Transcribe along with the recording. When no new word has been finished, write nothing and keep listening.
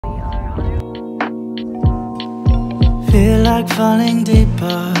like falling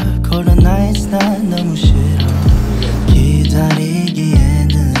deeper. Colder nights 난 너무 싫어.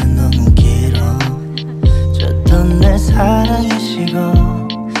 기다리기에는 너무 길어. 줬던 내 사랑이 식어.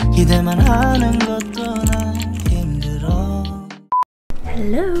 기대만 하는 것도 난 힘들어.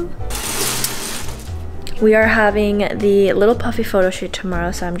 Hello. We are having the Little Puffy photo shoot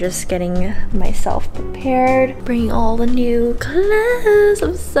tomorrow, so I'm just getting myself prepared, bringing all the new clothes.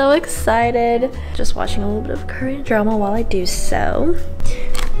 I'm so excited. Just watching a little bit of Korean drama while I do so.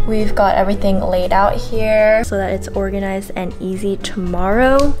 We've got everything laid out here so that it's organized and easy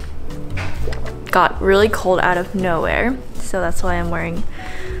tomorrow. Got really cold out of nowhere, so that's why I'm wearing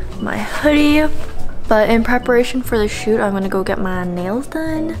my hoodie. But in preparation for the shoot, I'm gonna go get my nails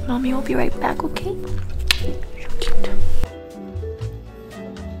done. Mommy will be right back, okay? So cute.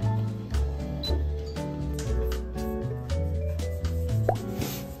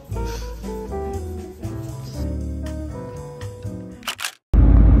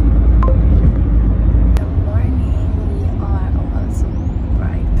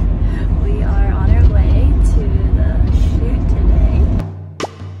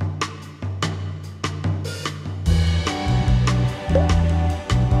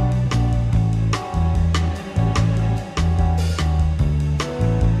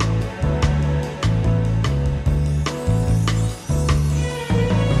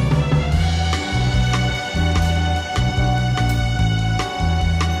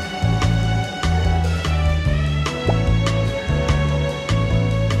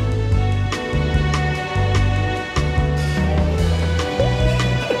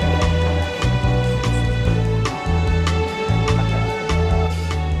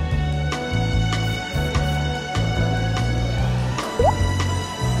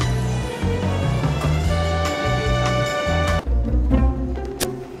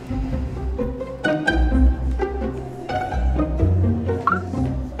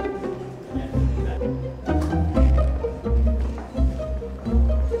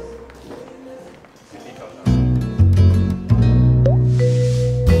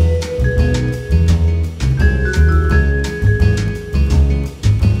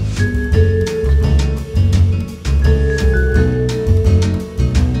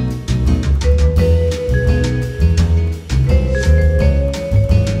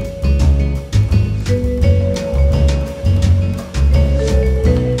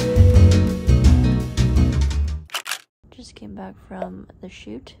 From the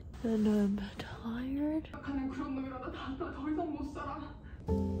shoot and I'm tired.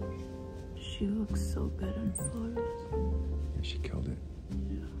 She looks so good in photos. Yeah, she killed it.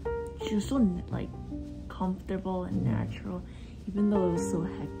 Yeah. She was so like comfortable and natural, even though it was so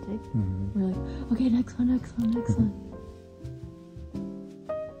hectic. We're like, okay, next one.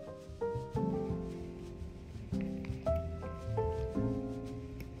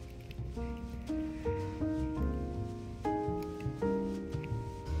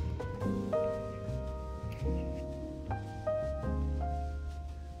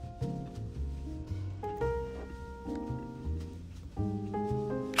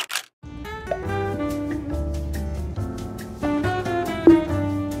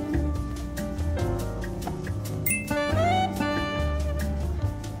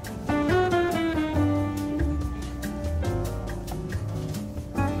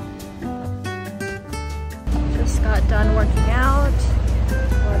 Just got done working out.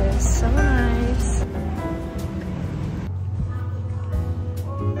 What is so nice.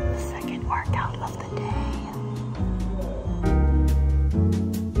 Second workout of the day.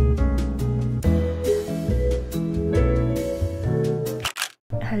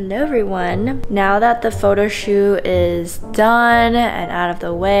 Hello everyone. Now that the photo shoot is done and out of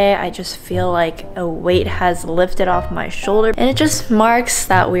the way, I just feel like a weight has lifted off my shoulder, and it just marks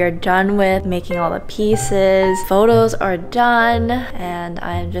that we are done with making all the pieces. Photos are done and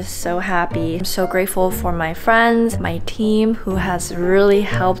I'm just so happy. I'm so grateful for my friends, my team who has really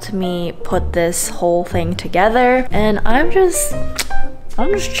helped me put this whole thing together, and I'm just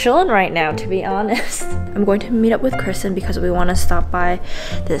chilling right now, to be honest. I'm going to meet up with Kristen because we want to stop by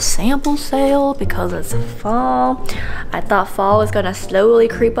this sample sale because it's fall. I thought fall was gonna slowly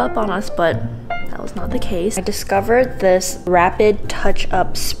creep up on us, but that was not the case. I discovered this rapid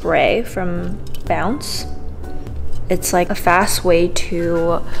touch-up spray from Bounce. It's like a fast way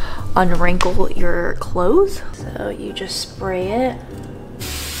to unwrinkle your clothes. So you just spray it.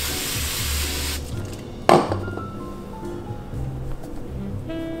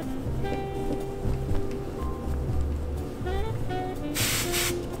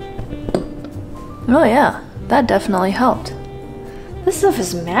 Oh yeah, that definitely helped. This stuff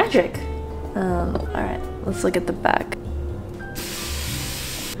is magic. Alright, let's look at the back.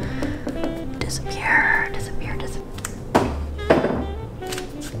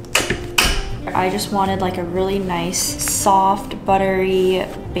 I just wanted like a really nice, soft, buttery,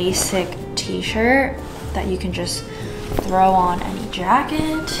 basic t-shirt that you can just throw on any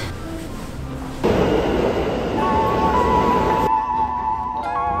jacket.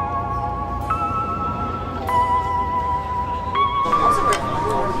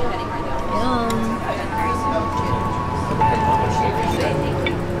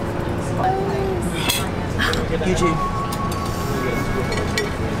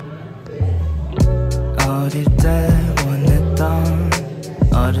 어릴 때 원했던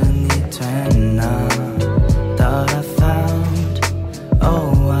어른이 됐나 Thought I found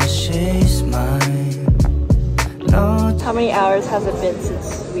oh she's mine No. How many hours has it been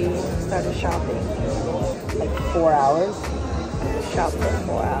since we started shopping? Like 4 hours. Shopped for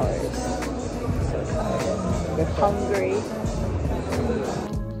 4 hours. So tired. We're hungry.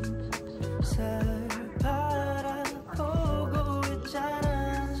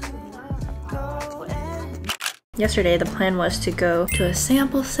 Yesterday, the plan was to go to a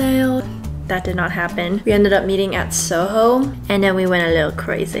sample sale. That did not happen. We ended up meeting at Soho, and then we went a little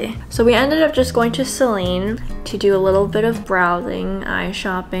crazy. So we ended up just going to Celine to do a little bit of browsing, eye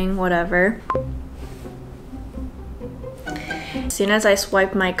shopping, whatever. As soon as I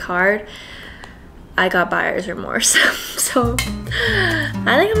swiped my card, I got buyer's remorse. So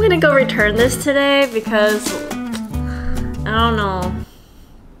I think I'm gonna go return this today because I don't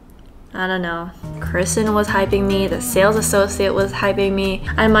know. Kristen was hyping me, the sales associate was hyping me.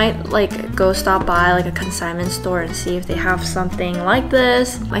 I might like go stop by like a consignment store and see if they have something like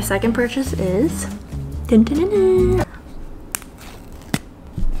this. My second purchase is dun, dun, dun, dun.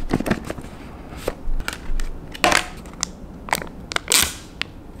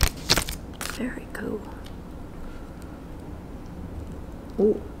 Very cool.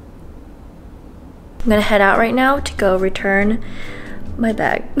 Ooh. I'm gonna head out right now to go return my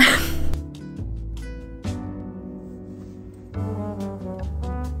bag.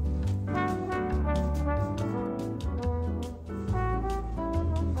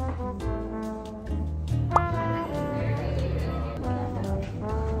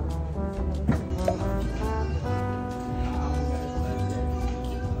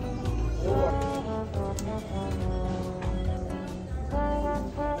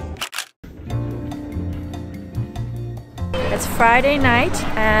 It's Friday night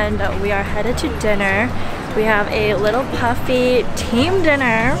and we are headed to dinner. We have a Little Puffy team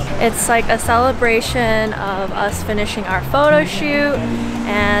dinner. It's like a celebration of us finishing our photo shoot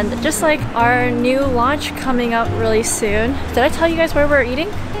and just like our new launch coming up really soon. Did I tell you guys where we're eating?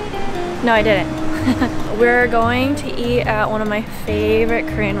 No, I didn't. We're going to eat at one of my favorite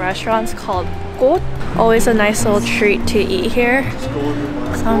Korean restaurants called Got. Always a nice little treat to eat here.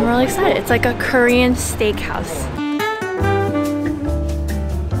 So I'm really excited. It's like a Korean steakhouse.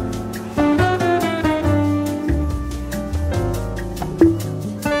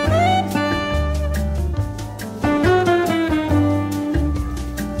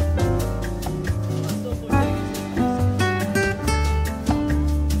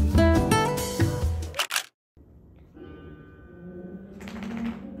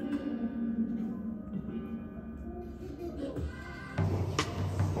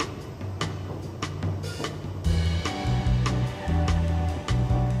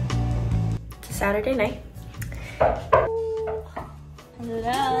 Saturday night.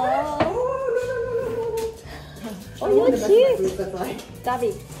 Hello. Oh, you look cute.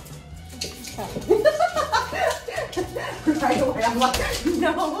 Dabby. Right away, I'm like,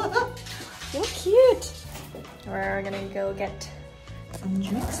 no. You look cute. We're gonna go get some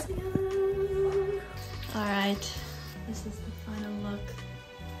drinks. Alright, this is the final look.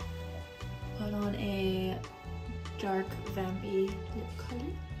 Put on a dark vampy lip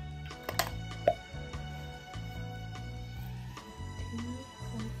color.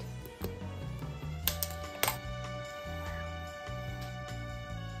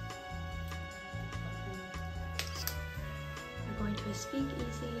 We're going to a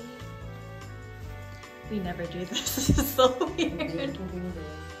speakeasy. We never do this. This is so weird.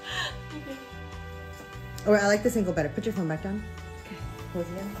 Okay. Oh, I like this angle better. Put your phone back down. Okay. Close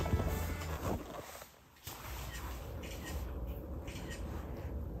again.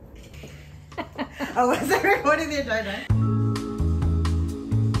 Oh, was I recording the entire time?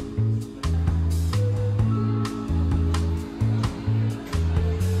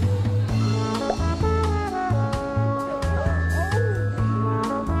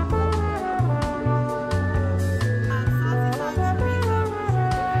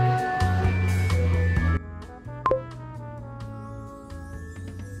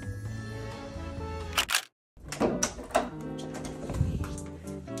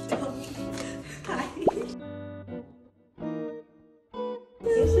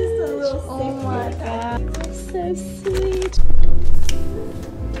 Oh my god, so sweet.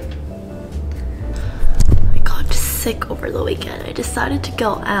 I got sick over the weekend. I decided to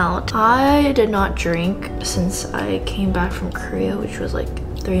go out. I did not drink since I came back from Korea, which was like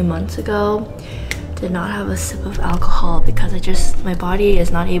 3 months ago. Did not have a sip of alcohol because my body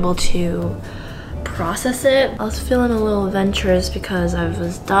is not able to process it. I was feeling a little adventurous because I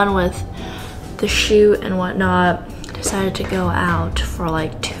was done with the shoot and whatnot. Decided to go out for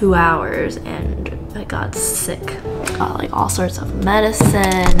like 2 hours and I got sick. Got like all sorts of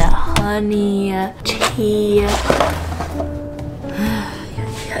medicine, honey, tea.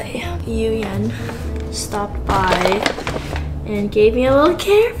 Yuyen stopped by and gave me a little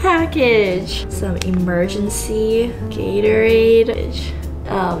care package. Some emergency Gatorade.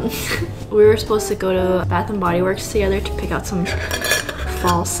 We were supposed to go to Bath and Body Works together to pick out some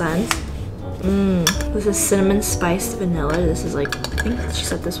fall scents. This is cinnamon spiced vanilla. This is like, I think she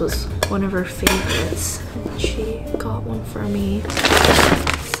said this was one of her favorites. She got one for me.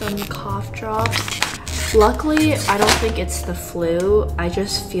 Some cough drops. Luckily, I don't think it's the flu. I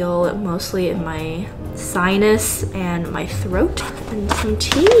just feel it mostly in my sinus and my throat. And some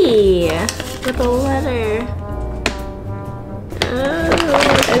tea with a letter. Oh,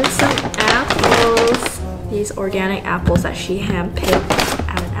 and some apples. These organic apples that she handpicked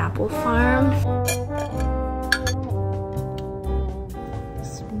at an apple farm.